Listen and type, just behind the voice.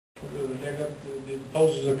It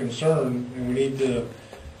poses a concern, and we need to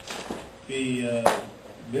be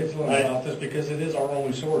vigilant about this because it is our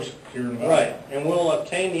only source here in the valley. Right, and we'll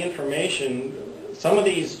obtain the information. Some of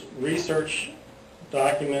these research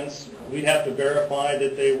documents, we'd have to verify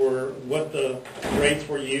that they were, what the rates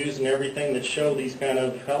were used and everything that show these kind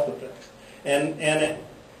of health effects.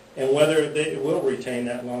 And whether they will retain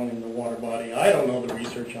that long in the water body. I don't know the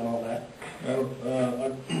research on all that.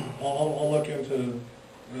 I'll look into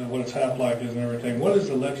what its half-life is and everything. What is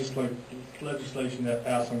the legislation that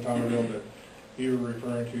passed some time ago that you were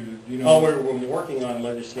referring to? Do you know? Oh, we're working on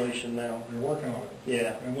legislation now. You're working on it?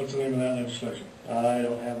 Yeah. And what's the name of that legislation? I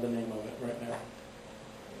don't have the name of it right now.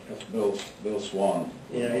 That's Bill Swan.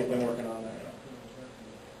 Yeah, he's been working on that.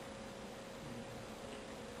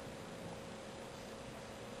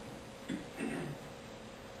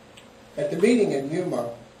 At the meeting in Yuma,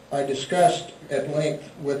 I discussed at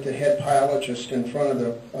length with the head biologist in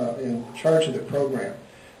charge of the program.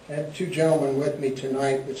 I had two gentlemen with me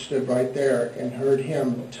tonight that stood right there and heard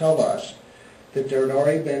him tell us that there had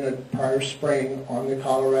already been a prior spraying on the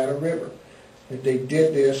Colorado River. That they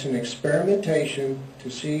did this in experimentation to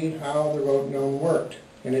see how the rotenone worked,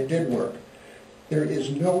 and it did work. There is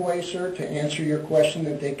no way, sir, to answer your question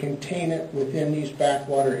that they contain it within these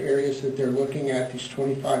backwater areas that they're looking at, these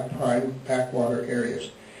 25 prime backwater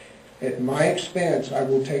areas. At my expense, I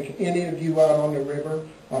will take any of you out on the river.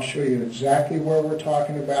 I'll show you exactly where we're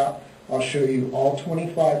talking about. I'll show you all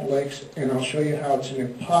 25 lakes, and I'll show you how it's an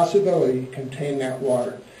impossibility to contain that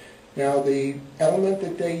water. Now, the element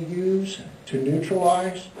that they use to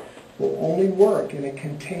neutralize will only work in a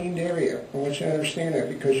contained area. I want you to understand that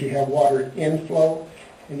because you have water inflow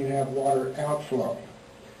and you have water outflow.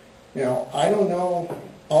 Now, I don't know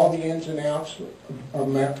all the ins and outs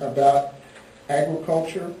about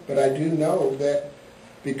agriculture, but I do know that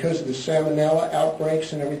because of the salmonella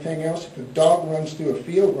outbreaks and everything else, if a dog runs through a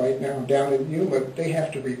field right now down in Yuma, they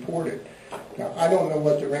have to report it. Now, I don't know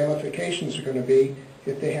what the ramifications are going to be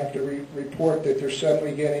if they have to report that they're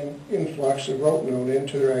suddenly getting influx of rotenone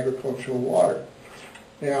into their agricultural water.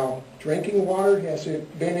 Now, drinking water, has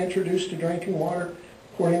it been introduced to drinking water?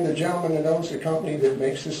 According to the gentleman that owns the company that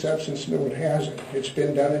makes the substance, no, it hasn't. It's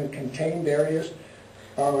been done in contained areas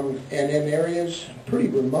and in areas pretty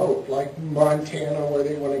remote, like Montana, where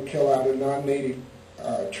they want to kill out a non-native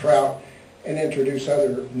trout and introduce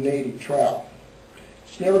other native trout.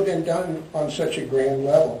 It's never been done on such a grand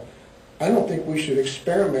level. I don't think we should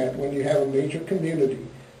experiment when you have a major community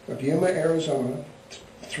of Yuma, Arizona,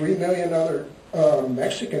 3 million other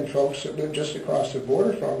Mexican folks that live just across the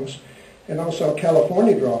border from us, and also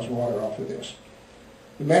California draws water off of this.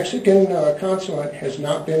 The Mexican consulate has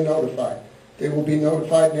not been notified. They will be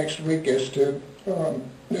notified next week as to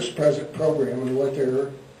this present program and what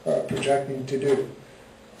they're projecting to do.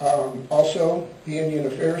 Also, the Indian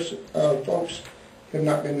Affairs folks have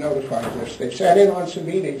not been notified of this. They've sat in on some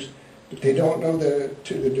meetings, but they don't know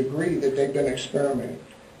to the degree that they've been experimenting.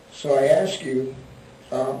 So I ask you,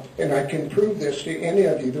 and I can prove this to any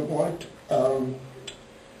of you that want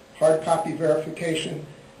hard copy verification,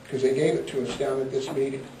 because they gave it to us down at this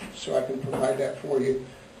meeting, so I can provide that for you.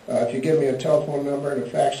 If you give me a telephone number and a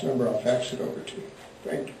fax number, I'll fax it over to you.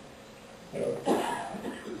 Thank you.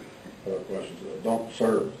 Other questions? Don't,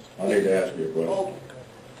 sir, I need to ask you a question.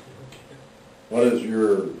 What is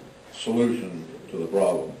your solution to the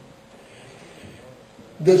problem?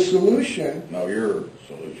 The solution... No, your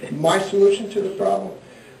solution. My solution to the problem?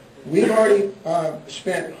 We've already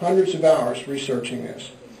spent hundreds of hours researching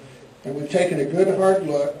this. And we've taken a good hard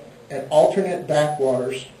look at alternate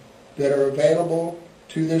backwaters that are available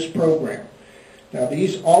to this program. Now,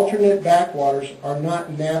 these alternate backwaters are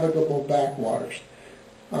not navigable backwaters.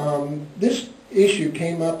 This issue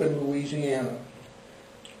came up in Louisiana.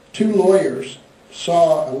 Two lawyers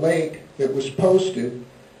saw a lake that was posted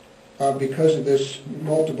because of this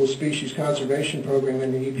multiple species conservation program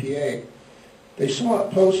in the EPA. They saw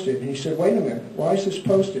it posted, and he said, wait a minute, why is this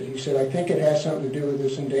posted? He said, I think it has something to do with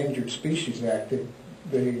this Endangered Species Act that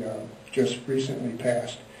they just recently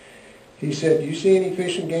passed. He said, do you see any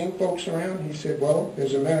fish and game folks around? He said, well,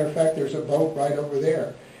 as a matter of fact, there's a boat right over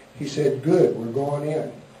there. He said, good, we're going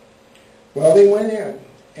in. Well, they went in,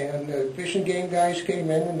 and the fish and game guys came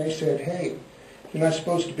in, and they said, hey, you're not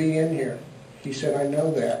supposed to be in here. He said, I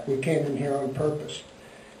know that. We came in here on purpose.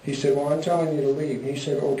 He said, well, I'm telling you to leave. He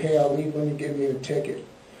said, okay, I'll leave when you give me a ticket.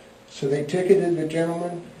 So they ticketed the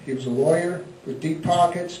gentleman. He was a lawyer with deep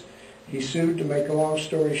pockets. He sued. To make a long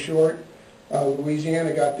story short,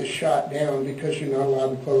 Louisiana got this shot down because you're not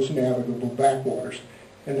allowed to close navigable backwaters.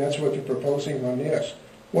 And that's what they're proposing on this.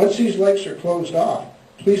 Once these lakes are closed off,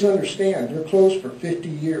 Please understand, they're closed for 50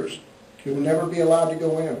 years. You will never be allowed to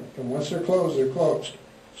go in. And once they're closed, they're closed.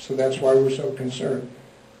 So that's why we're so concerned.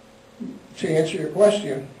 To answer your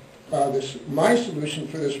question, my solution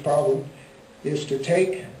for this problem is to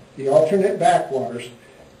take the alternate backwaters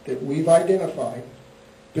that we've identified,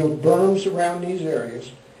 build berms around these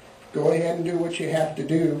areas, go ahead and do what you have to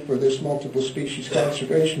do for this multiple species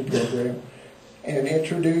conservation program, and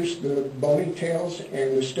introduce the bony tails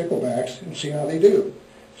and the sticklebacks and see how they do.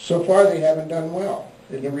 So far they haven't done well.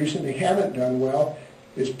 And the reason they haven't done well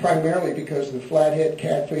is primarily because of the flathead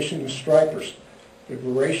catfish and the stripers. The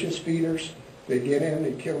voracious feeders, they get in,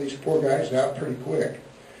 they kill these poor guys out pretty quick.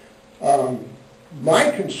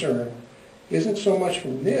 My concern isn't so much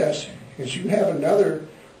from this, as you have another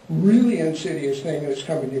really insidious thing that's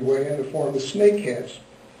coming your way in the form of snakeheads.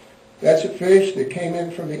 That's a fish that came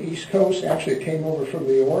in from the East Coast, actually it came over from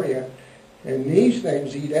the Orient, and these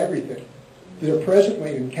things eat everything. They're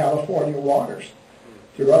presently in California waters.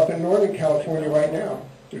 They're up in Northern California right now.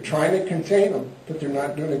 They're trying to contain them, but they're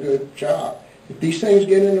not doing a good job. If these things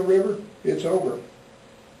get in the river, it's over.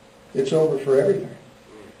 It's over for everything.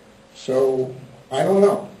 So, I don't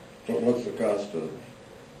know. But what's the cost of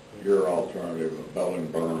your alternative of building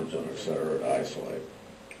berms and et cetera to isolate?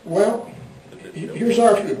 Well, here's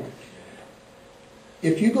our feeling.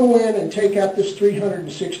 If you go in and take out this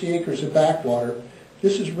 360 acres of backwater,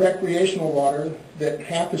 this is recreational water that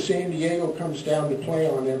half of San Diego comes down to play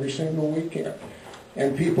on every single weekend.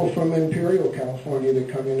 And people from Imperial, California that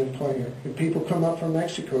come in and play there. And people come up from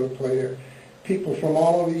Mexico to play there. People from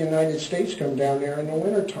all over the United States come down there in the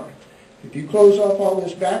wintertime. If you close off all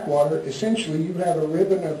this backwater, essentially you have a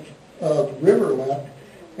ribbon of river left,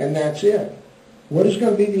 and that's it. What is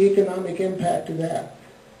going to be the economic impact of that?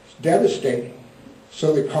 It's devastating.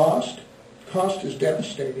 So the cost is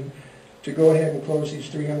devastating to go ahead and close these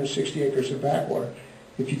 360 acres of backwater.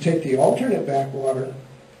 If you take the alternate backwater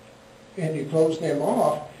and you close them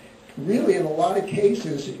off, really in a lot of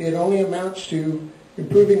cases it only amounts to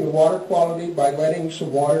improving the water quality by letting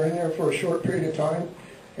some water in there for a short period of time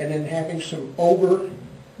and then having some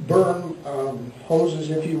over-burn hoses,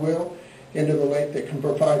 if you will, into the lake that can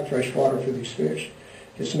provide fresh water for these fish.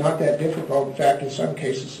 It's not that difficult. In fact, in some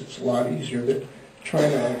cases it's a lot easier than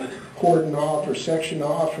trying to cordon off or section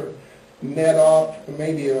off or net off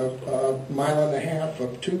maybe a mile and a half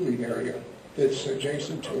of tule area that's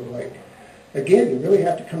adjacent to a lake. Again, you really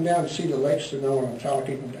have to come down and see the lakes to know what I'm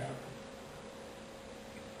talking about.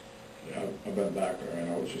 Yeah, I've been back there, I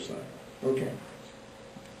know what you're saying. Okay.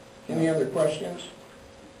 Any other questions?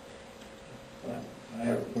 I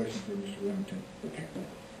have a question for Mr. Remington. Okay.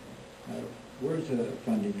 Where does the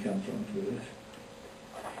funding come from for this?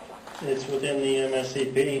 It's within the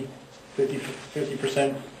MSCP,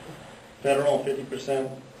 50% federal, 50%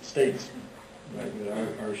 states. Right, but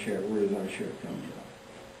our share, where does our share come from?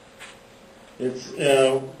 It's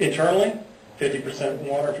internally, 50%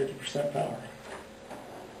 water, 50% power.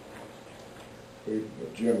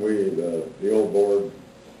 Jim, the old board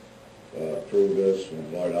approved this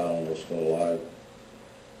when Lloyd Allen was still alive,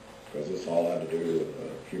 because this all had to do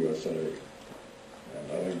with QSA.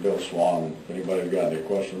 And I think Bill Swan, if anybody's got any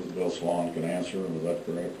questions, Bill Swan can answer them, is that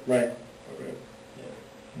correct? Right. Okay.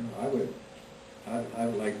 You know, I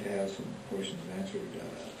would like to have some questions answered.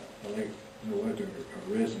 I'd like to know what the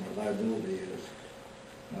risk and the liability is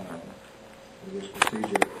for this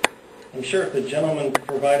procedure. I'm sure if the gentleman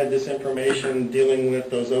provided this information dealing with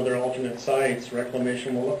those other alternate sites,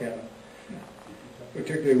 Reclamation will look at it.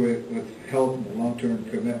 Particularly with health and long-term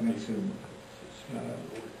commitments, and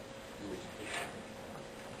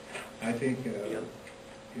I think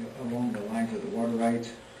along the lines of the water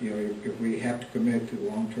rights, if we have to commit to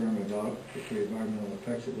long-term about the environmental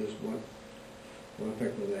effects of this, what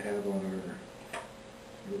effect will that have on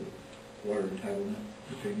our water entitlement,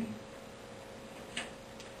 if any?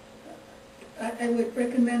 I would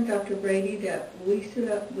recommend, Dr. Brady, that we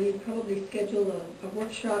probably schedule a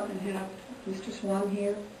workshop and have Mr. Swan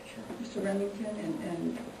here, Mr. Remington,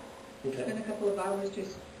 and spend a couple of hours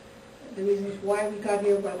just the reasons why we got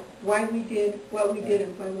here, why we did what we did,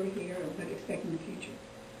 and why we're here, and what to expect in the future.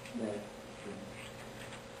 Right.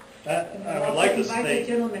 I would like to invite the state,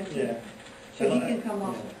 gentleman too, so he can come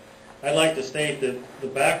also. I'd like to state that the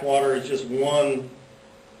backwater is just one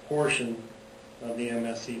portion of the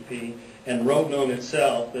MSCP, and road known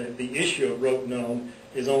itself, the issue of road known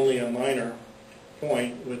is only a minor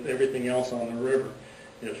point with everything else on the river.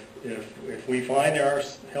 If we find there are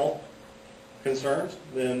health concerns,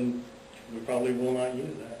 then we probably will not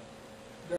use that.